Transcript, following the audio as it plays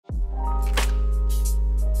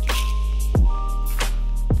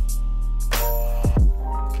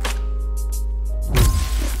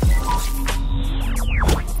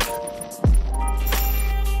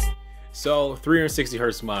So 360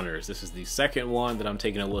 Hz monitors, this is the second one that I'm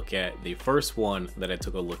taking a look at. The first one that I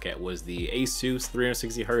took a look at was the Asus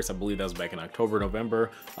 360 Hz. I believe that was back in October,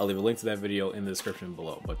 November. I'll leave a link to that video in the description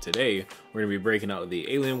below. But today we're gonna be breaking out the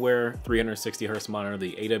Alienware 360 Hz monitor,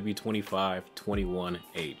 the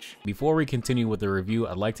AW2521H. Before we continue with the review,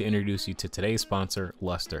 I'd like to introduce you to today's sponsor,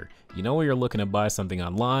 Lustre. You know when you're looking to buy something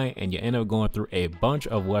online and you end up going through a bunch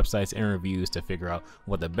of websites and reviews to figure out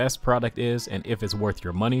what the best product is and if it's worth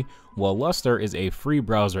your money? Well, Lustre is a free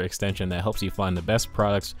browser extension that helps you find the best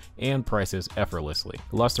products and prices effortlessly.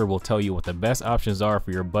 Lustre will tell you what the best options are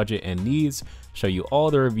for your budget and needs, show you all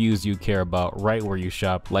the reviews you care about right where you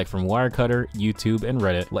shop, like from Wirecutter, YouTube, and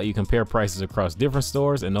Reddit, let you compare prices across different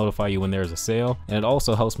stores and notify you when there's a sale, and it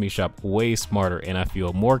also helps me shop way smarter and I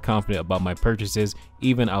feel more confident about my purchases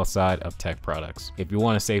even outside of tech products. If you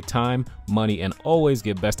want to save time, money, and always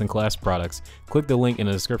get best-in-class products, click the link in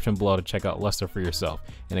the description below to check out Lustre for yourself.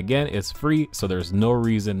 And again, it's free, so there's no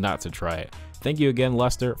reason not to try it. Thank you again,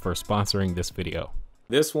 Lustre, for sponsoring this video.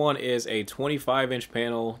 This one is a 25-inch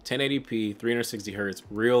panel, 1080p, 360 Hz,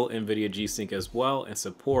 real NVIDIA G-Sync as well, and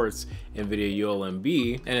supports NVIDIA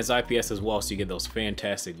ULMB, and it's IPS as well, so you get those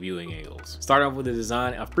fantastic viewing angles. Starting off with the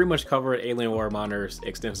design, I've pretty much covered Alienware monitors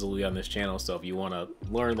extensively on this channel, so if you want to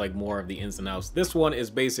learn like more of the ins and outs, this one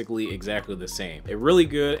is basically exactly the same. A really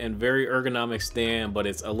good and very ergonomic stand, but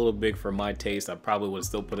it's a little big for my taste. I probably would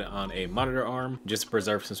still put it on a monitor arm just to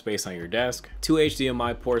preserve some space on your desk. Two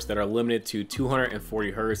HDMI ports that are limited to 240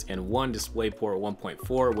 Hz and one DisplayPort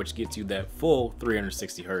 1.4, which gets you that full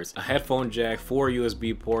 360 Hz. A headphone jack, 4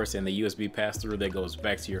 USB ports, and the USB pass-through that goes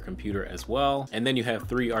back to your computer as well. And then you have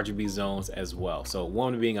 3 RGB zones as well. So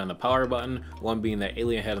one being on the power button, one being that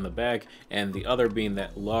alien head on the back, and the other being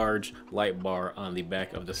that large light bar on the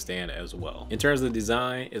back of the stand as well. In terms of the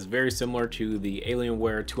design, it's very similar to the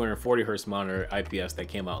Alienware 240 Hz monitor IPS that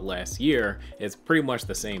came out last year. It's pretty much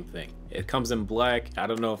the same thing. It comes in black. I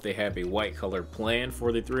don't know if they have a white color plan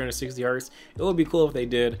for the 360 Hz. It would be cool if they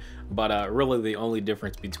did, but really the only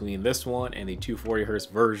difference between this one and the 240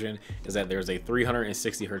 Hz version is that there's a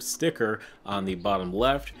 360 Hz sticker on the bottom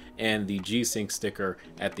left and the G-Sync sticker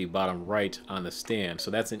at the bottom right on the stand.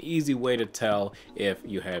 So that's an easy way to tell if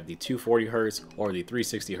you have the 240 Hz or the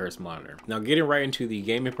 360 Hz monitor. Now getting right into the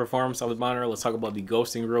gaming performance of the monitor, let's talk about the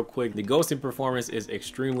ghosting real quick. The ghosting performance is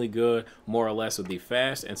extremely good, more or less. With the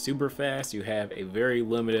fast and super fast, you have a very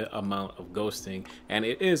limited amount of ghosting and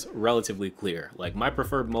it is relatively clear. Like my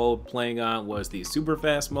preferred mode playing on was the super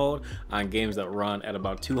fast mode on games that run at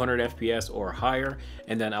about 200 FPS or higher,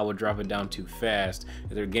 and then I would drop it down to fast.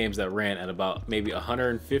 There are games that ran at about maybe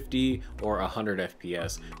 150 or 100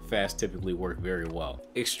 FPS. Fast typically work very well.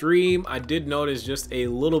 Extreme, I did notice just a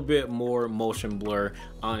little bit more motion blur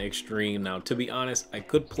on extreme. Now to be honest, I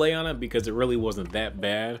could play on it because it really wasn't that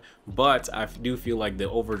bad, but I do feel like the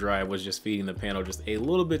overdrive was just feeding the panel just a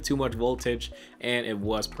little bit too much voltage and it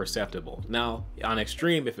was perceptible. Now on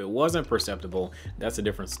extreme, if it wasn't perceptible, that's a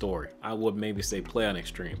different story. I would maybe say play on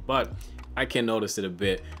extreme, but I can notice it a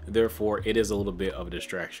bit, therefore it is a little bit of a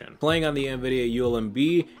distraction. Playing on the NVIDIA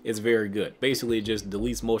ULMB is very good. Basically it just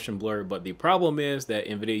deletes motion blur, but the problem is that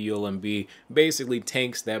NVIDIA ULMB basically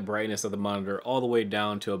tanks that brightness of the monitor all the way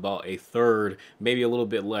down to about a third, maybe a little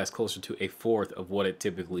bit less, closer to a fourth of what it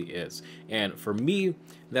typically is. And for me,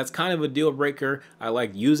 that's kind of a deal breaker. I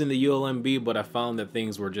like using the ULMB, but I found that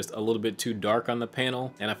things were just a little bit too dark on the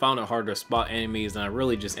panel, and I found it hard to spot enemies, and I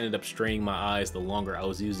really just ended up straining my eyes the longer I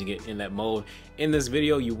was using it in that mode. In this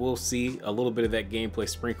video, you will see a little bit of that gameplay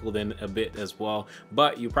sprinkled in a bit as well,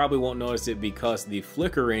 but you probably won't notice it because the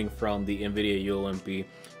flickering from the NVIDIA ULMB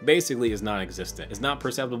basically is non-existent. It's not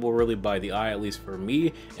perceptible really by the eye, at least for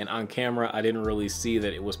me, and on camera I didn't really see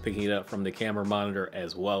that it was picking it up from the camera monitor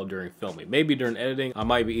as well during filming. Maybe during editing I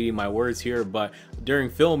might be eating my words here, but during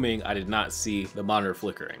filming I did not see the monitor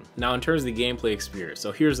flickering. Now in terms of the gameplay experience,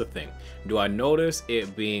 so here's the thing. Do I notice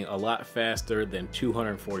it being a lot faster than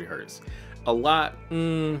 240 Hz? A lot?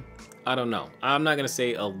 I don't know. I'm not gonna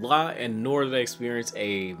say a lot, and nor did I experience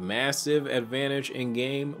a massive advantage in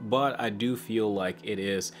game, but I do feel like it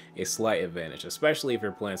is a slight advantage, especially if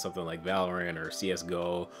you're playing something like Valorant or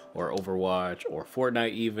CSGO or Overwatch or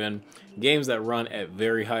Fortnite even. Games that run at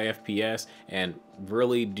very high FPS and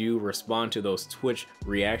really do respond to those twitch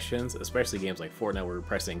reactions, especially games like Fortnite where you're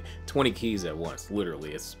pressing 20 keys at once.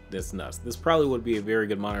 Literally, it's nuts. This probably would be a very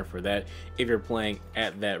good monitor for that if you're playing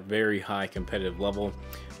at that very high competitive level.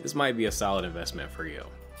 This might be a solid investment for you.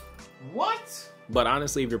 What? But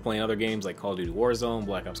honestly, if you're playing other games like Call of Duty Warzone,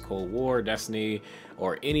 Black Ops Cold War, Destiny,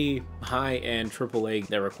 or any high-end AAA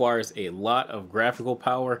that requires a lot of graphical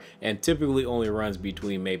power and typically only runs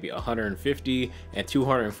between maybe 150 and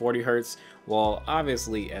 240 hertz, well,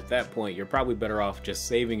 obviously at that point you're probably better off just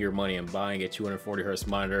saving your money and buying a 240 hertz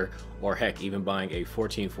monitor, or heck, even buying a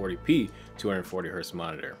 1440p 240 hertz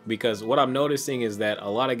monitor. Because what I'm noticing is that a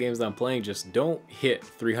lot of games that I'm playing just don't hit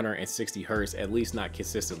 360 hertz, at least not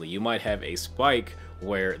consistently. You might have a spike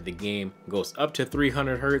where the game goes up to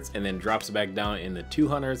 300 hertz and then drops back down in the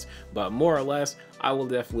 200s, but more or less I will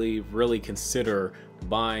definitely really consider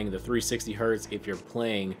buying the 360 hertz if you're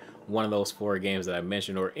playing one of those 4 games that I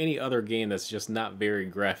mentioned, or any other game that's just not very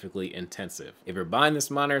graphically intensive. If you're buying this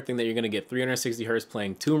monitor thinking that you're going to get 360 hertz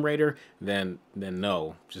playing Tomb Raider, then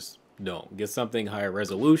no, just don't. Get something higher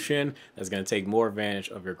resolution that's going to take more advantage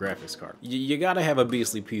of your graphics card. You got to have a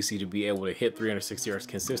beastly PC to be able to hit 360 hertz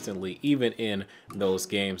consistently, even in those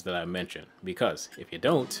games that I mentioned, because if you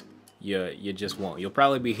don't, you just won't. You'll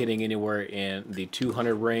probably be hitting anywhere in the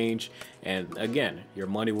 200 range, and again, your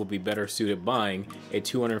money will be better suited buying a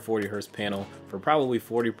 240 hertz panel for probably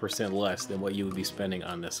 40% less than what you would be spending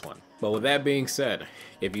on this one. But with that being said,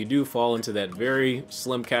 if you do fall into that very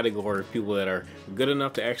slim category of people that are good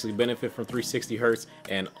enough to actually benefit from 360 hertz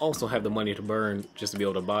and also have the money to burn just to be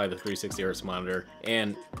able to buy the 360 hertz monitor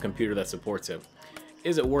and computer that supports it,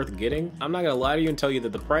 is it worth getting? I'm not gonna lie to you and tell you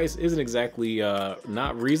that the price isn't exactly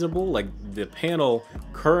not reasonable. Like, the panel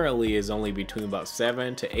currently is only between about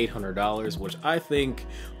 $700 to $800, which I think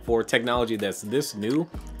for technology that's this new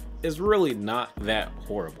is really not that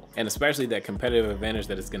horrible. And especially that competitive advantage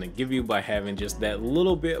that it's going to give you by having just that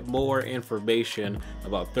little bit more information,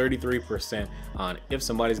 about 33%, on if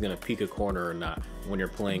somebody's going to peek a corner or not when you're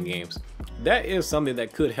playing games. That is something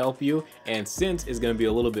that could help you, and since it's going to be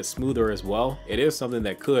a little bit smoother as well, it is something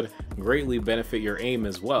that could greatly benefit your aim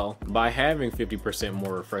as well by having 50%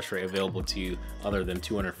 more refresh rate available to you other than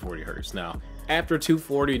 240 hertz. Now, after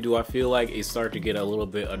 240, do I feel like it starts to get a little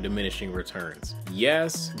bit of diminishing returns?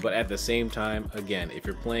 Yes, but at the same time, again, if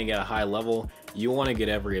you're playing at a high level, you want to get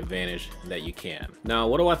every advantage that you can. Now,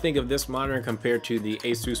 what do I think of this monitor compared to the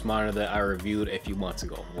Asus monitor that I reviewed a few months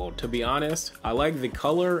ago? Well, to be honest, I like the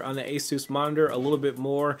color on the Asus monitor a little bit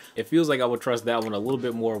more. It feels like I would trust that one a little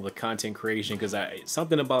bit more with content creation, because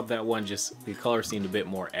something about that one, just the color seemed a bit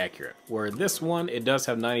more accurate. Where this one, it does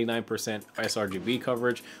have 99% sRGB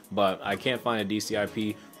coverage, but I can't find a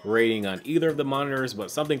DCI-P rating on either of the monitors, but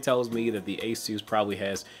something tells me that the Asus probably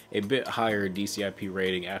has a bit higher DCI-P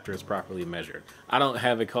rating after it's properly measured. I don't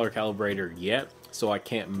have a color calibrator yet, so I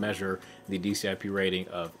can't measure the DCI-P rating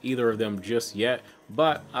of either of them just yet,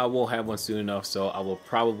 but I will have one soon enough, so I will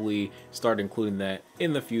probably start including that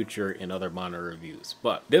in the future in other monitor reviews.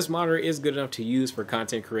 But this monitor is good enough to use for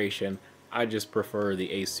content creation. I just prefer the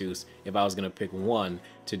Asus if I was going to pick one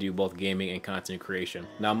to do both gaming and content creation.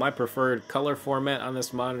 Now, my preferred color format on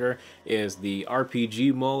this monitor is the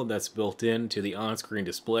RPG mode that's built into the on-screen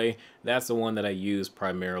display. That's the one that I use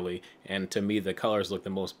primarily, and to me the colors look the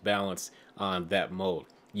most balanced on that mode.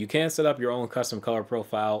 You can set up your own custom color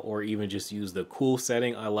profile or even just use the cool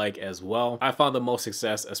setting I like as well. I found the most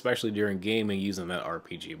success, especially during gaming, using that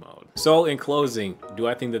RPG mode. So in closing, do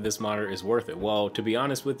I think that this monitor is worth it? Well, to be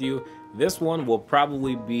honest with you, this one will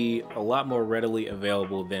probably be a lot more readily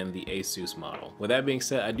available than the Asus model. With that being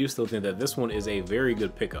said, I do still think that this one is a very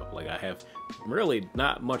good pickup. Like, I have really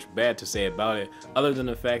not much bad to say about it, other than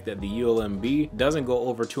the fact that the ULMB doesn't go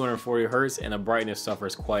over 240 hertz and the brightness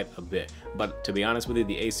suffers quite a bit. But to be honest with you,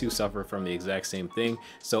 the Asus suffer from the exact same thing.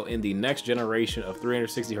 So in the next generation of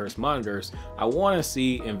 360 hertz monitors, I want to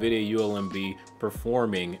see NVIDIA ULMB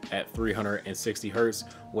performing at 360 hertz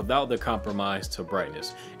without the compromise to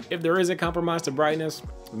brightness. If there is a compromise to brightness,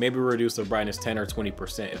 maybe reduce the brightness 10 or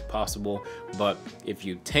 20% if possible. But if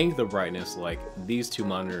you tank the brightness like these two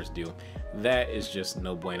monitors do, that is just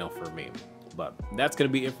no bueno for me. But that's going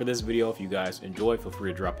to be it for this video. If you guys enjoy, feel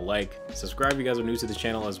free to drop a like. Subscribe if you guys are new to the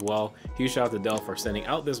channel as well. Huge shout out to Dell for sending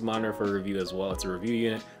out this monitor for review as well. It's a review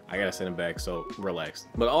unit. I gotta send it back, so relax.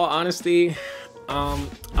 But all honesty, I'm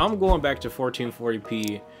going back to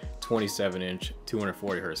 1440p 27-inch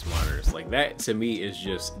 240 hertz monitors. Like, that to me is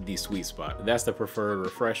just the sweet spot. That's the preferred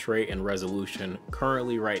refresh rate and resolution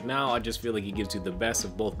currently right now. I just feel like it gives you the best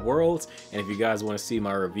of both worlds. And if you guys want to see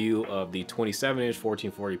my review of the 27-inch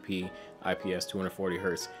 1440p IPS 240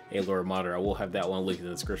 hertz Alienware monitor, I will have that one linked in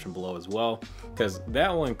the description below as well, because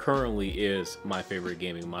that one currently is my favorite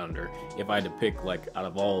gaming monitor. If I had to pick, like, out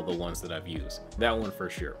of all the ones that I've used, that one for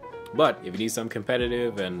sure. But if you need something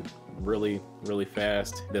competitive and really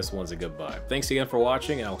fast, this one's a good buy. Thanks again for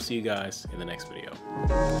watching, and I'll see you guys in the next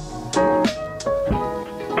video.